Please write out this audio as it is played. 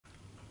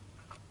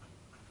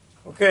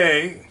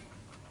Okay,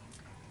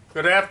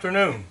 good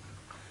afternoon.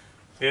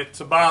 It's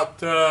about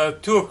 2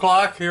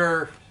 o'clock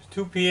here,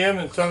 2 p.m.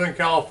 in Southern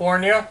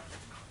California.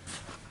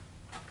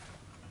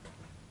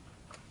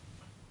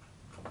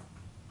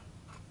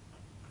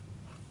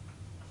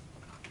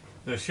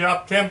 The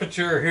shop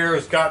temperature here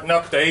has gotten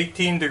up to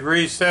 18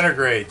 degrees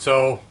centigrade,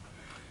 so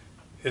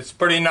it's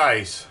pretty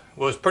nice. It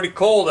was pretty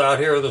cold out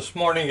here this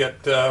morning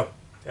at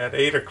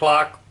 8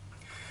 o'clock,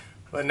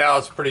 but now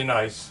it's pretty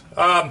nice.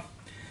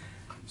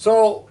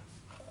 So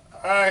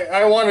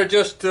I want to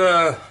just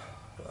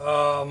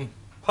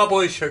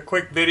publish a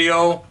quick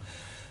video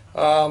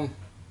on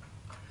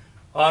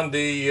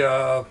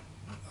the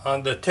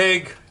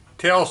Taig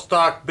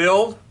tailstock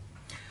build,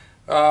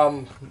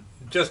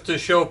 just to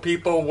show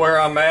people where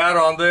I'm at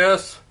on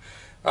this.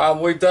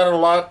 We've done a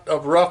lot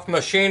of rough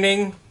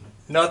machining,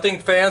 nothing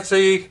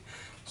fancy,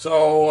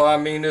 so I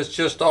mean it's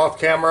just off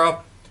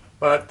camera.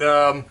 But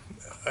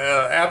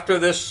after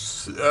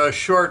this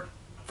short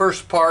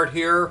first part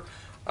here,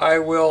 I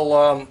will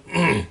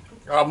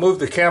I'll move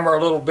the camera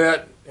a little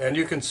bit and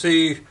you can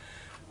see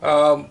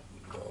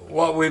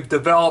what we've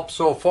developed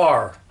so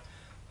far.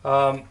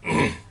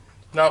 It's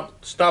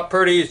not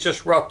pretty, it's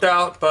just roughed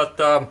out,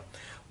 but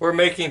we're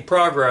making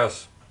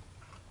progress.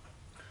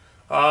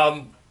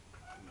 The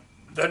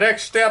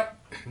next step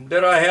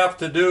that I have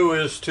to do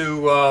is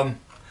to I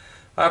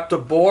have to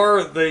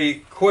bore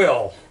the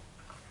quill.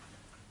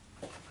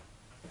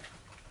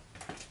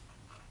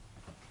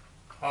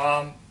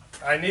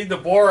 I need to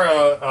bore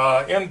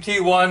a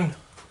MT1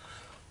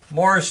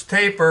 Morse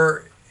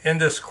taper in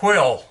this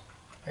quill,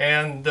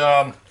 and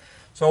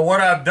so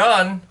what I've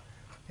done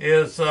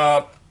is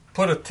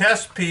put a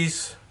test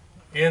piece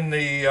in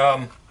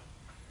the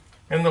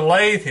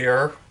lathe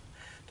here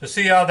to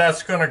see how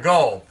that's going to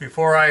go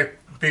before I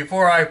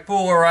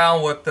fool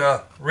around with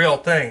the real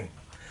thing.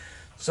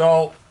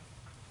 So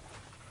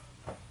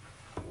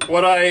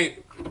what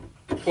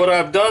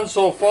I've done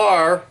so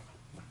far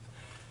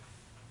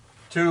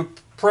to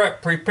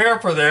prepare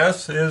for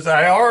this is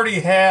I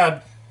already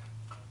had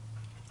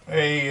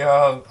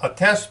a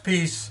test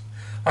piece,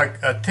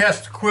 a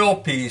test quill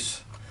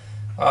piece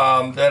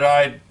that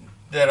I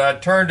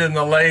turned in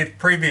the lathe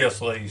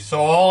previously. So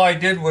all I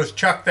did was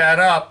chuck that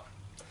up,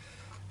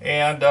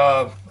 and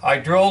I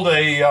drilled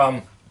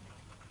a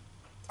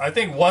I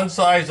think 1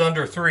 size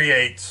under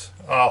 3/8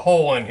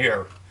 hole in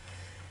here,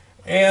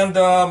 and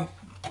I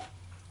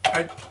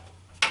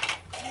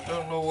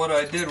don't know what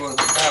I did with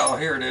it now.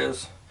 Here it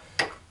is.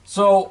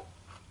 So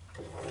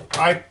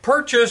I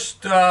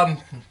purchased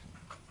some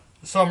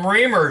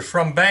reamers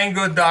from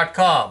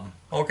banggood.com.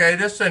 Okay,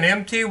 this is an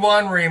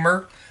MT1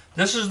 reamer.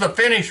 This is the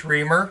finish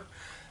reamer.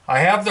 I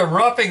have the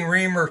roughing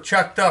reamer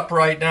chucked up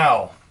right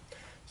now.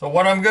 So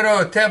what I'm going to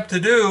attempt to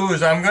do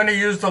is I'm going to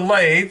use the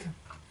lathe,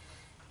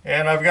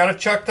 and I've got it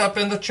chucked up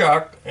in the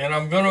chuck, and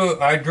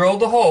I drilled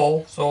the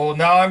hole, so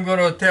now I'm going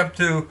to attempt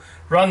to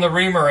run the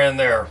reamer in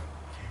there.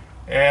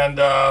 And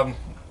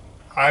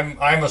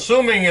I'm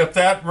assuming if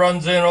that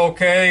runs in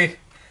okay,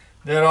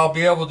 then I'll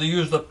be able to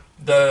use the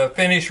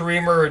finish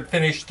reamer and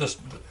finish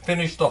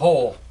the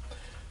hole.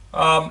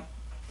 I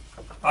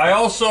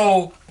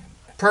also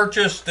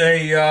purchased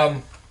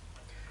a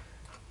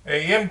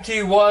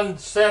MT1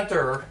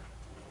 center.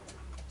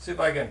 Let's see if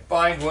I can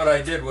find what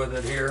I did with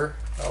it here.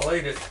 I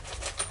laid it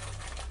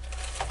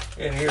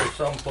in here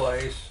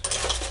someplace.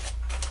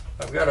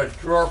 I've got a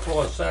drawer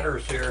full of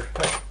centers here.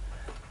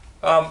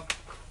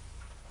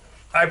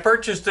 I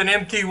purchased an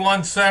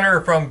MT1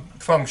 center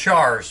from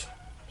Shars,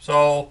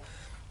 so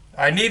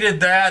I needed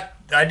that.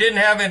 I didn't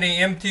have any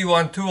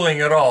MT1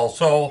 tooling at all,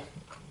 so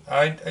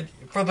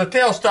for the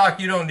tailstock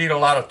you don't need a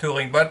lot of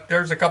tooling, but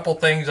there's a couple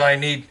things I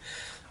need.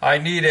 I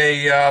need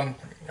a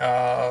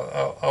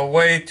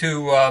way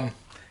to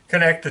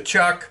connect the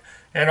chuck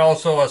and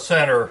also a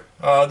center.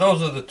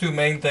 Those are the two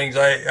main things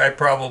I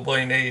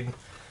probably need.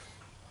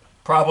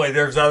 Probably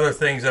there's other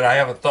things that I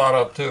haven't thought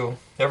of too.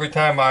 Every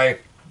time I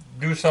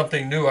do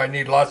something new, I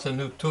need lots of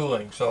new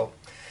tooling. So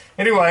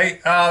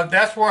anyway,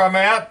 that's where I'm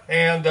at,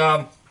 and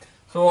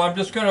so I'm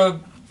just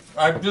gonna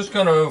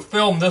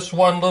film this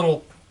one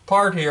little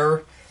part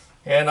here,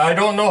 and I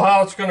don't know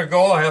how it's gonna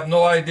go. I have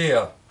no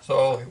idea.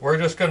 So we're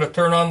just gonna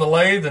turn on the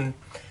lathe and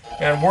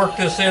work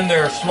this in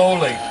there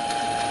slowly.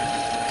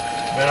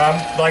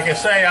 And like I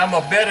say, I'm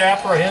a bit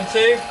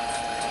apprehensive,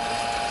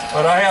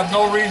 but I have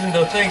no reason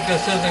to think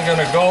this isn't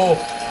gonna go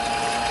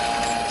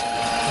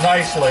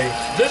nicely.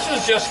 This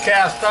is just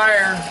cast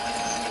iron,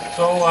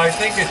 so I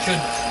think it should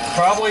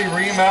probably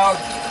ream out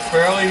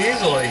fairly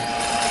easily.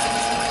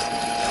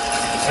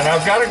 And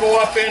I've got to go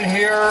up in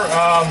here,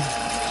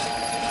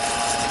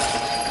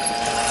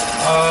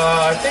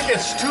 I think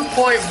it's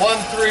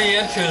 2.13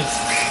 inches,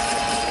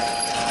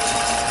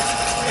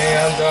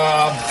 and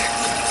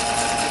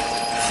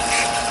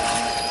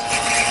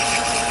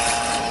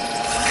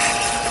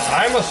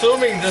I'm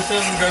assuming this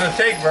isn't going to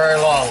take very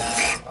long.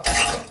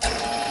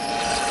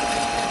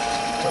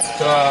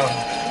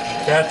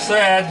 That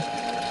said,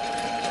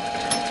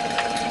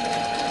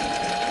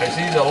 I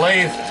see the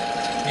lathe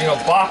you know,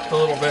 bopped a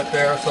little bit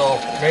there, so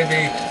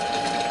maybe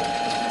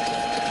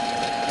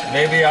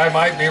I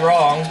might be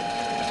wrong.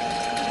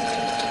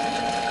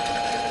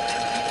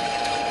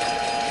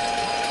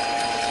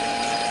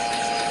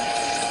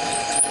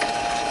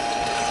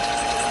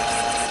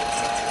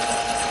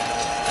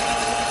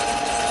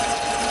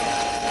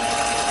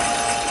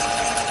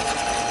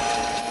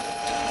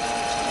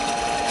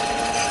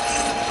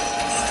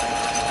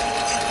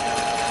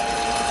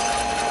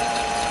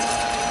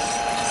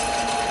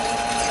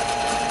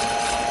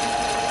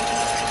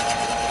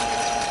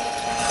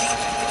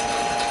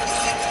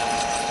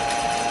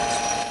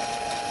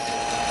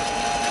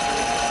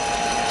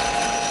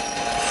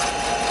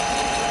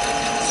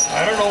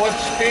 I don't know what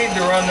speed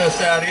to run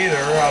this at either,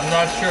 I'm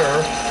not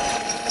sure.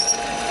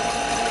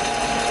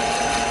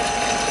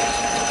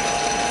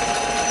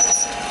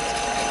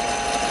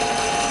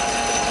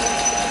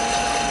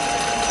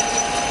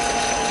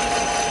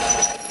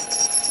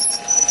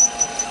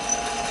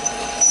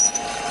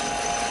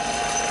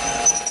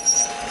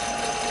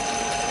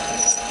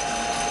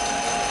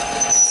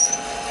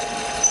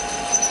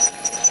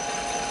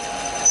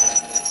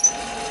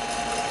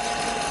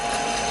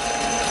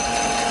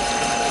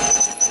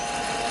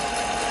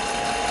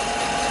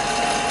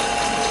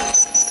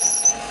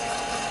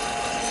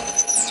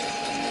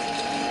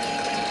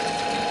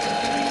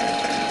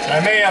 I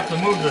may have to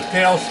move the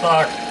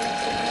tailstock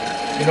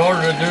in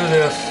order to do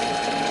this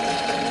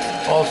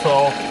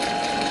also.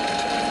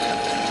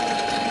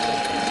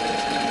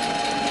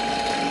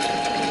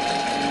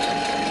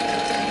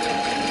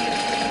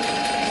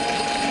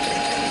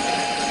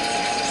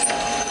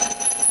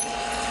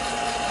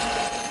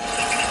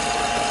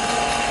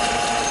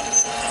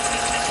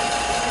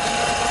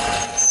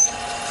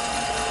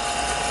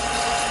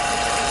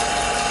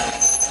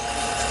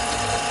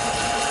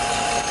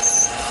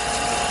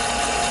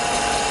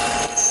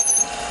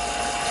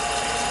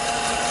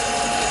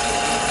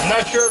 I'm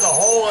not sure the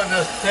hole in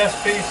this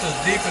test piece is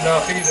deep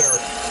enough either.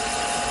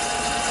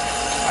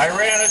 I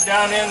ran it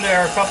down in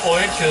there a couple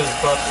inches,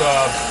 but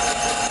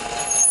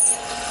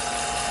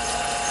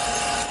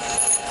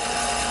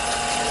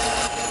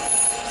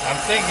I'm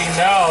thinking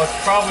now it's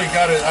probably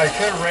got it. I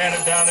should have ran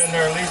it down in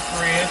there at least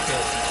 3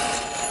 inches.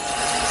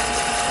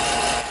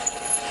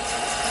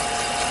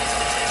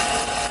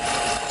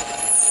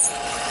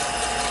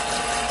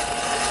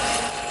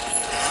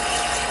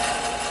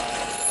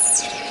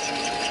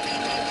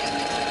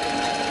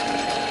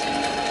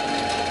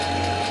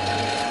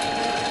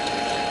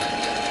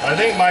 I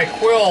think my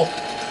quill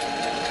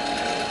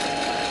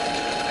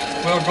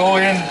will go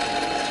in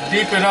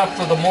deep enough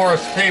for the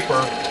Morris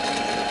taper.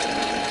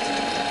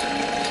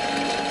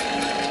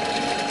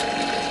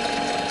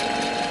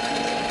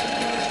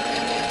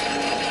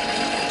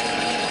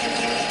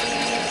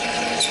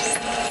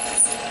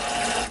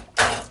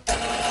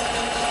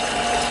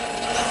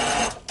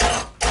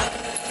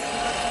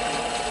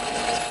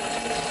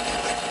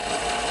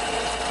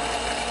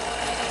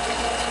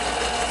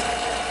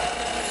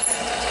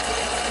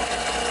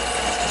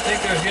 I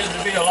think there needs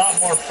to be a lot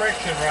more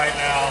friction right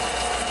now.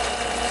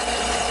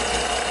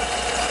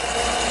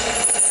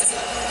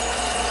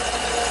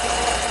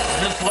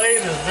 This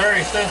lathe is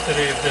very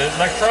sensitive. The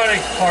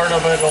electronic part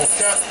of it will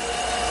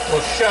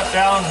shut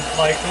down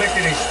like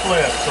lickety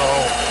split. So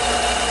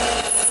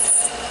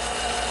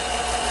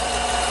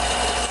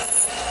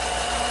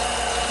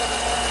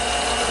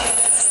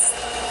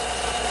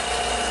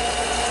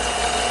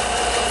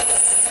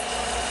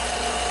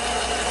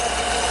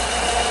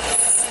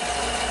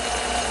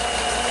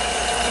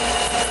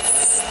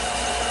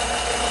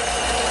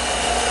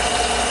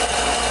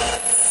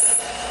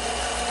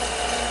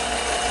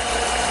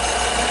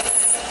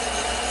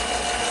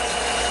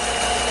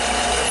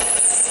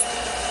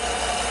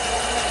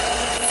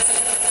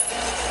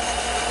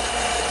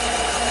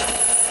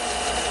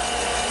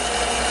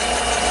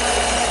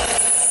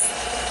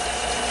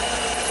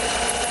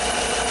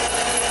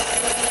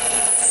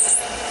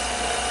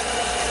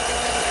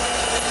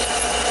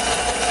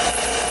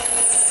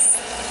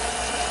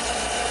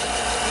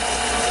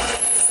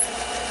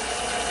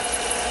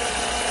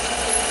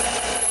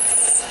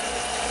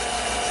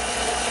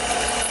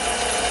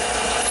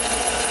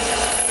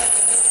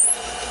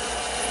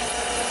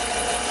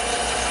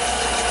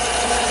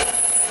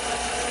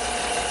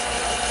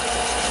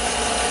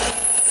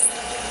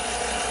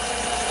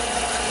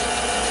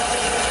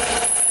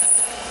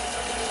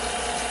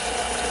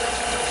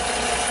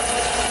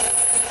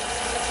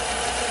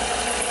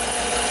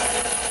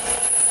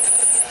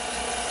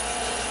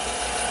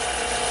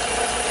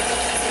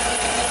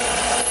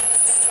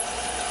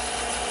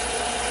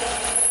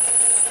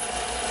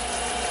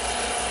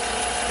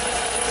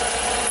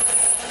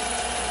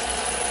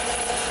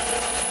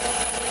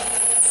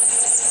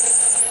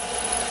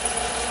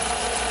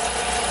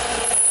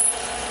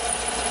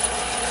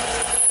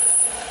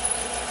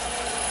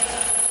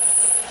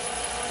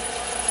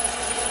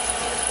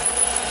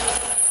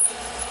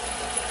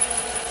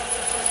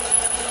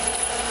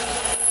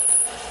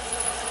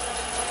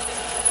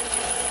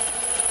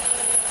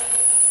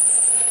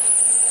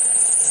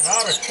I'm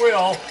out of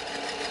quill.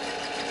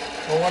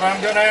 So what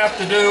I'm going to have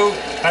to do,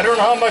 I don't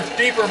know how much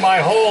deeper my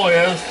hole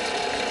is.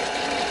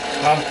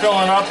 I'm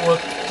filling up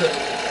with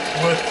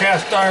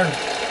cast iron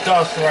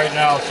dust right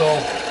now, so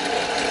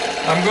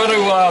I'm going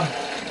to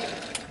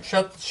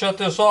shut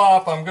this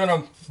off. I'm going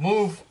to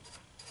move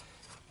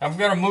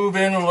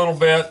in a little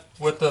bit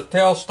with the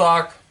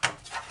tailstock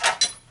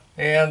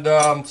and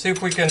see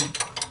if we can,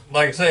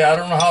 like I say, I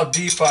don't know how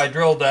deep I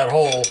drilled that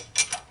hole.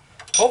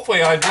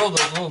 Hopefully I drilled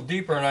it a little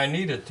deeper than I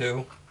needed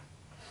to.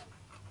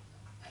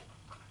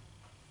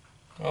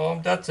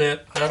 Oh, that's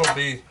it.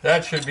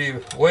 That should be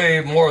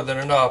way more than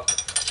enough.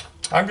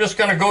 I'm just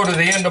going to go to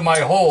the end of my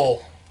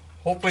hole.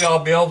 Hopefully I'll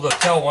be able to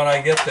tell when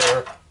I get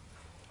there.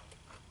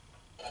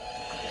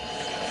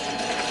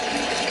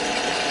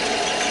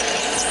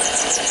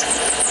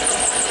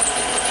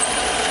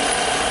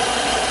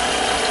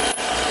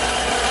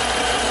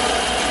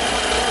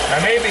 I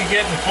may be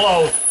getting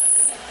close.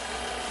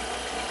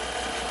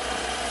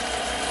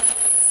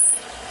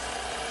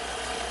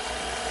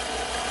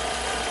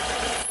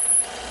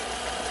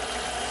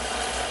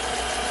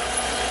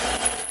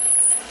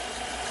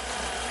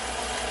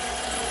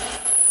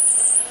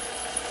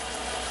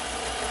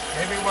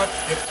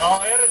 If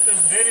I'll edit this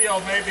video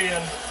maybe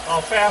and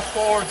I'll fast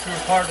forward through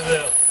part of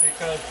this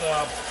because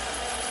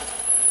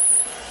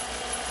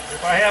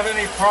if I have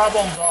any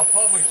problems I'll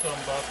publish them,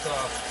 but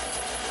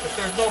if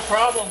there's no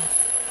problems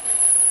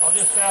I'll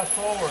just fast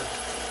forward.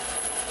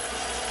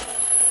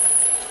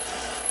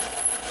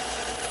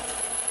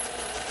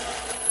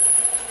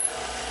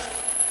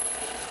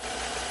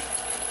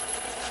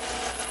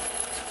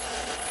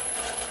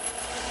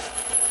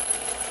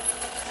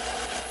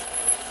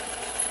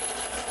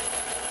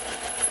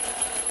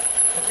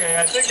 Okay,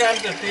 I think I'm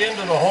at the end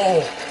of the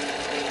hole.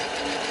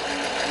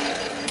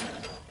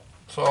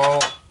 So,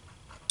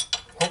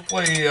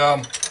 hopefully,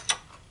 I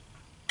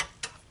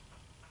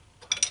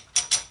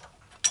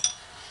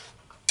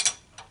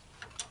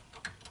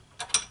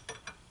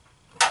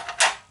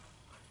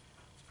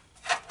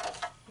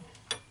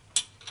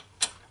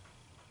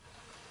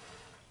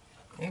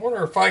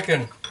wonder if I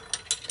can,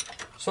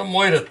 some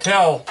way to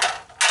tell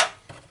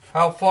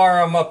how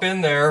far I'm up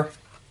in there.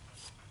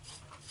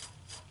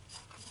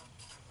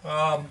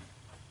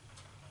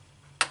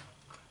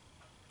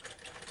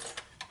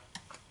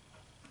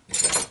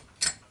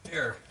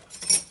 Here,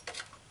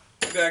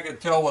 maybe I can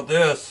tell with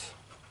this.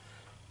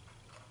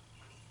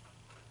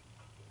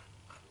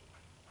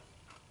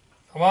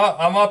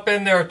 I'm up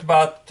in there at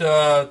about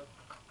 2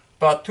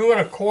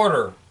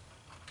 1/4.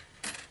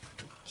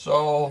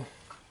 So,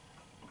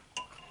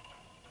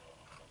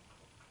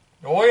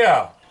 oh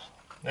yeah,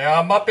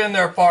 I'm up in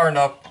there far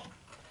enough.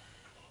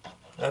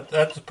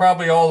 That's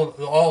probably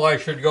all I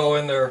should go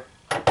in there.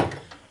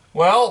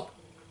 Well,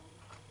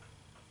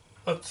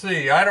 let's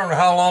see. I don't know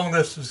how long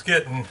this is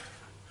getting.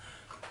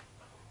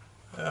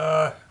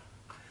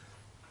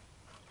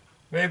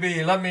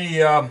 Maybe let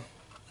me.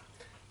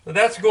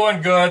 That's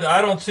going good.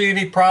 I don't see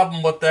any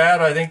problem with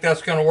that. I think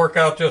that's going to work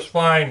out just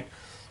fine.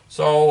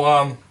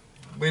 So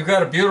we've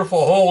got a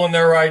beautiful hole in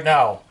there right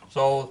now.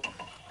 So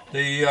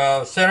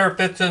the center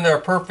fits in there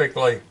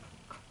perfectly.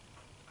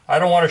 I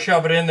don't want to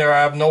shove it in there.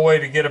 I have no way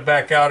to get it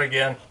back out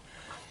again.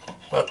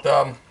 But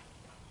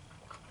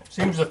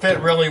seems to fit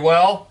really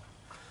well.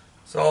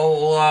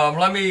 So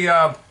let me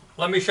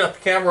shut the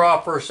camera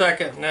off for a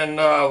second, and then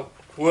I'll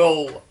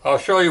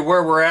show you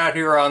where we're at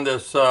here on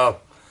this tailstock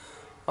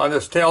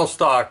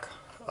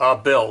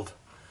build.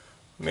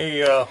 Let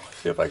me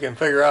see if I can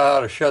figure out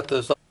how to shut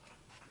this off.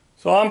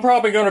 So I'm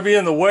probably going to be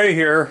in the way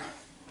here.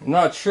 I'm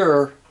not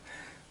sure.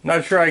 I'm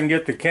not sure I can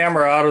get the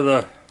camera out of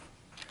the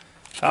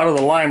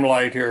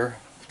limelight here.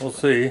 We'll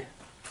see.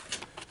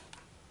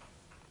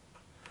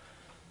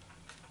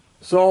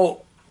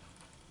 So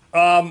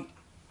let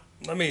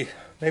me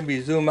maybe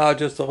zoom out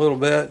just a little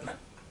bit.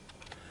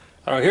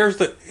 All right, here's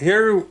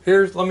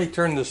let me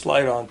turn this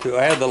light on too.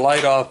 I had the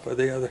light off for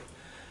the other.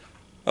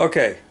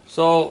 Okay,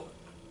 so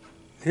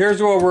here's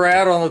where we're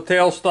at on the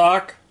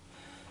tailstock.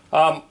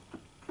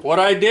 What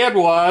I did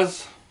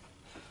was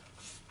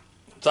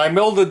I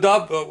milled the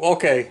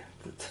okay,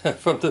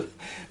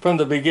 from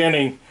the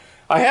beginning.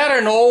 I had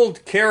an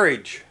old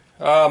carriage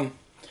that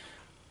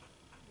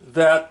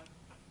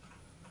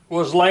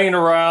was laying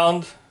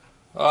around.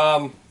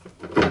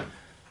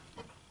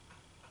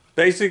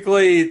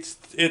 Basically,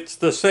 it's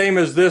the same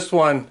as this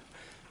one,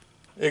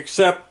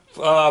 except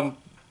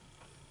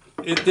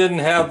it didn't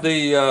have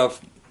the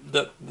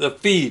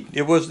feed.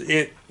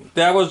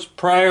 That was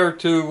prior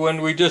to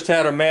when we just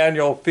had a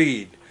manual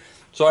feed.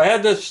 So I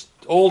had this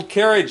old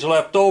carriage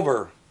left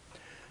over.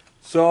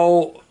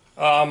 So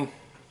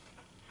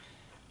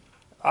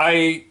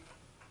I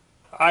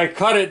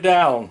cut it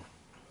down.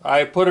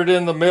 I put it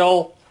in the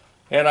mill,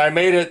 and I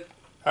made it,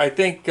 I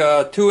think,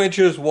 2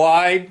 inches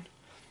wide,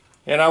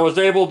 and I was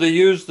able to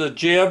use the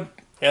jib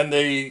and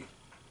the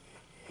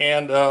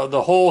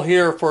hole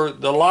here for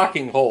the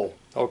locking hole.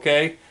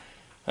 Okay,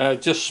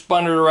 just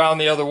spun it around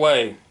the other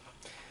way.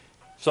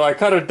 So I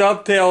cut a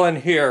dovetail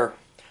in here.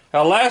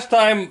 Now last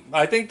time,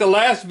 I think the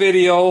last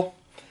video,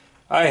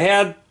 I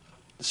had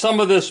some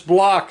of this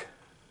block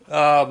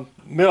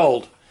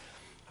milled.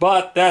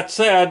 But that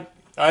said,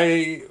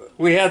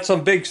 we had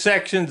some big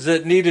sections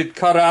that needed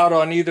cut out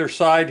on either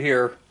side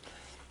here.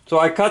 So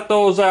I cut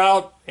those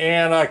out,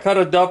 and I cut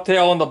a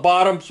dovetail in the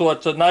bottom so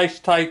it's a nice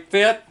tight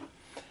fit.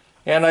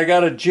 And I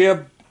got a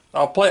jib.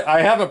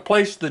 I haven't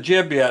placed the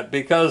jib yet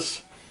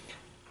because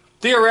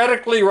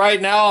theoretically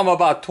right now I'm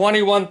about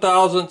 21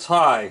 thousandths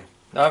high,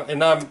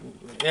 and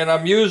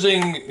I'm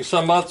using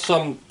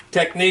some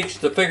techniques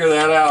to figure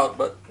that out.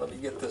 But let me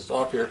get this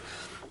off here.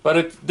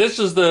 But this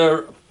is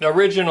the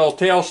original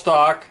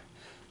tailstock,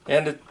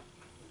 and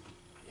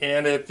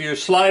if you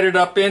slide it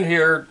up in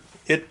here,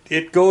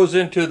 it goes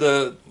into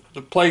the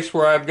place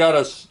where I've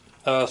got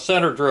a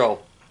center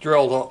drill.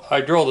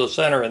 I drilled a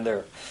center in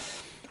there.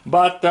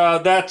 But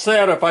that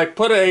said, if I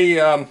put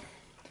a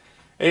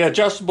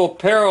adjustable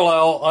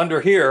parallel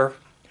under here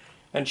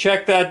and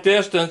check that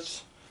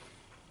distance,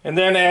 and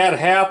then add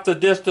half the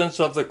distance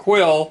of the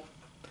quill,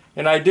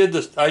 and I do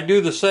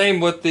the same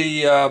with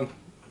the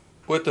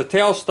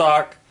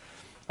tailstock,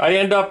 I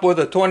end up with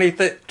a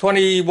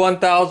 21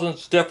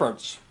 thousandths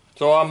difference.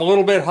 So I'm a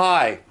little bit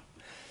high.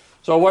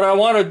 So what I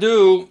want to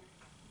do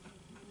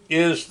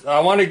is I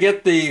want to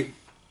get the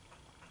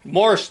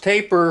Morse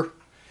taper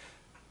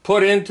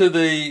put into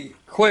the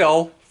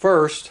quill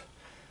first,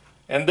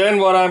 and then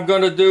what I'm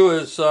going to do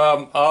is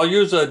I'll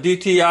use a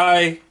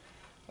DTI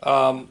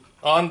and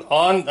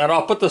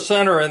I'll put the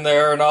center in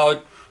there, and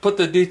I'll put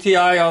the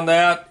DTI on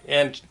that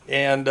and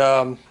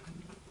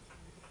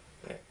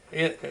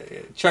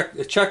check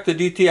the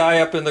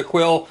DTI up in the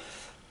quill,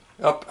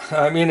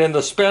 in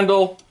the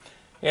spindle,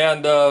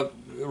 and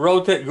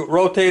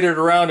rotate it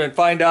around and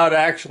find out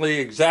actually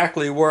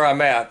exactly where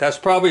I'm at. That's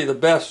probably the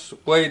best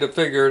way to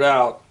figure it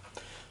out.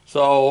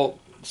 So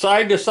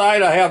side to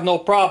side I have no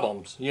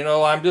problems. You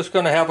know, I'm just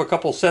going to have a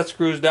couple set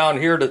screws down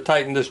here to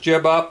tighten this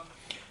jib up,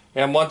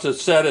 and once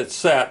it's set, it's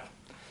set.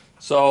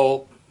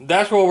 So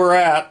that's where we're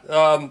at.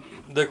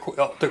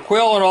 The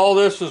quill and all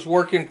this is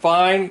working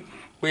fine.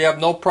 We have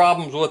no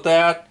problems with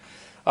that.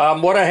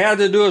 What I had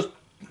to do is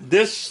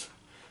this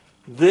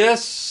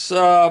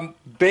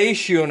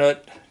base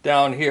unit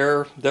down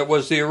here that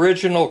was the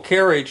original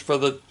carriage for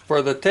the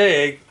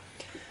Taig.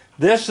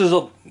 This is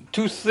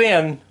too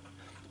thin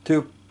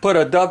to put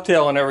a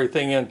dovetail and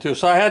everything into,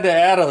 so I had to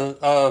add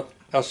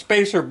a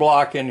spacer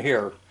block in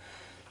here.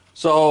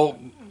 So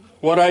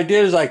what I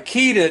did is I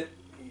keyed it.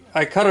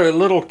 I cut a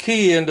little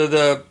key into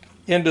the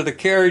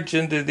carriage,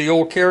 into the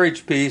old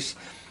carriage piece,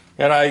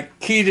 and I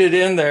keyed it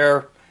in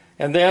there,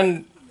 and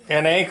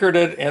anchored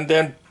it, and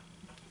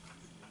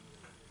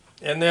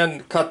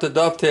then cut the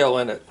dovetail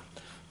in it.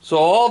 So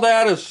all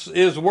that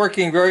is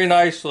working very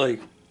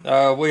nicely.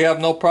 We have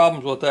no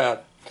problems with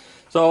that.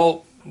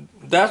 So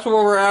that's where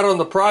we're at on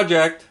the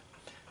project,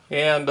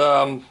 and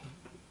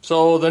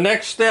so the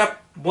next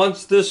step,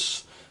 once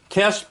this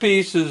test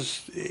piece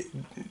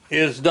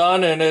is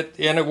done and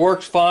it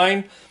works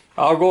fine,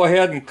 I'll go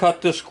ahead and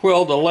cut this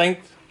quill the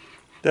length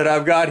that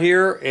I've got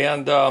here,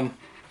 and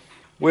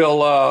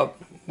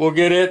we'll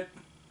get it.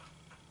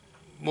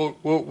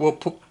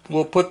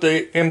 We'll put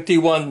the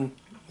MT1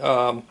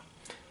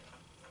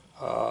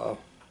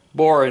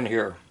 bore in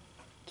here.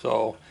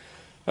 So,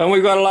 and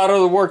we've got a lot of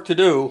other work to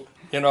do,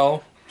 you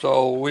know.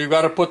 So we've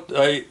got to put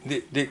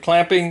the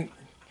clamping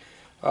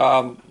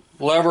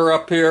lever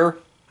up here,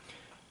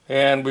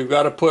 and we've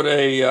got to put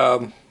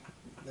a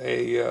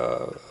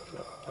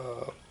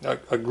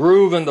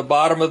groove in the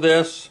bottom of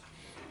this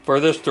for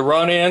this to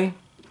run in,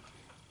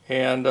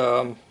 and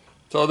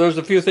so there's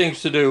a few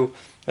things to do.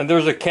 And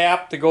there's a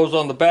cap that goes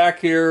on the back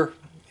here,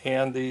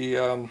 and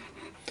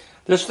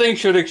this thing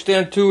should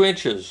extend 2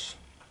 inches.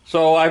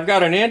 So I've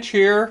got 1 inch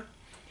here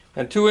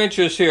and 2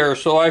 inches here,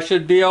 so I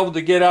should be able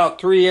to get out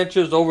 3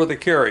 inches over the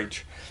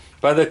carriage.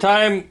 By the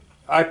time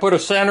I put a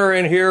center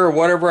in here, or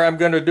whatever I'm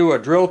going to do, a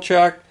drill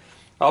check,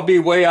 I'll be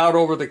way out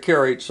over the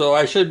carriage, so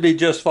I should be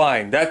just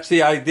fine. That's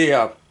the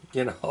idea,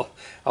 you know.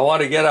 I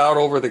want to get out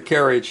over the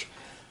carriage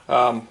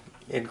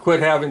and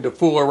quit having to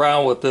fool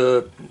around with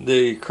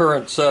the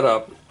current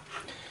setup.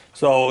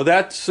 So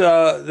that's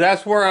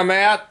where I'm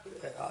at.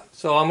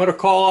 So I'm going to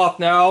call off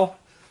now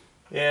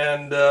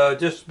and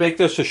just make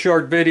this a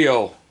short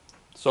video.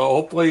 So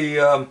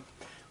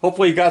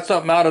hopefully you got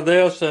something out of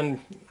this, and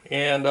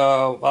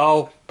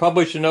I'll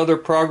publish another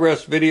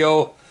progress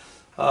video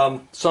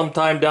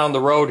sometime down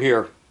the road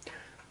here.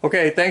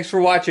 Okay, thanks for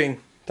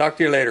watching. Talk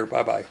to you later.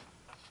 Bye-bye.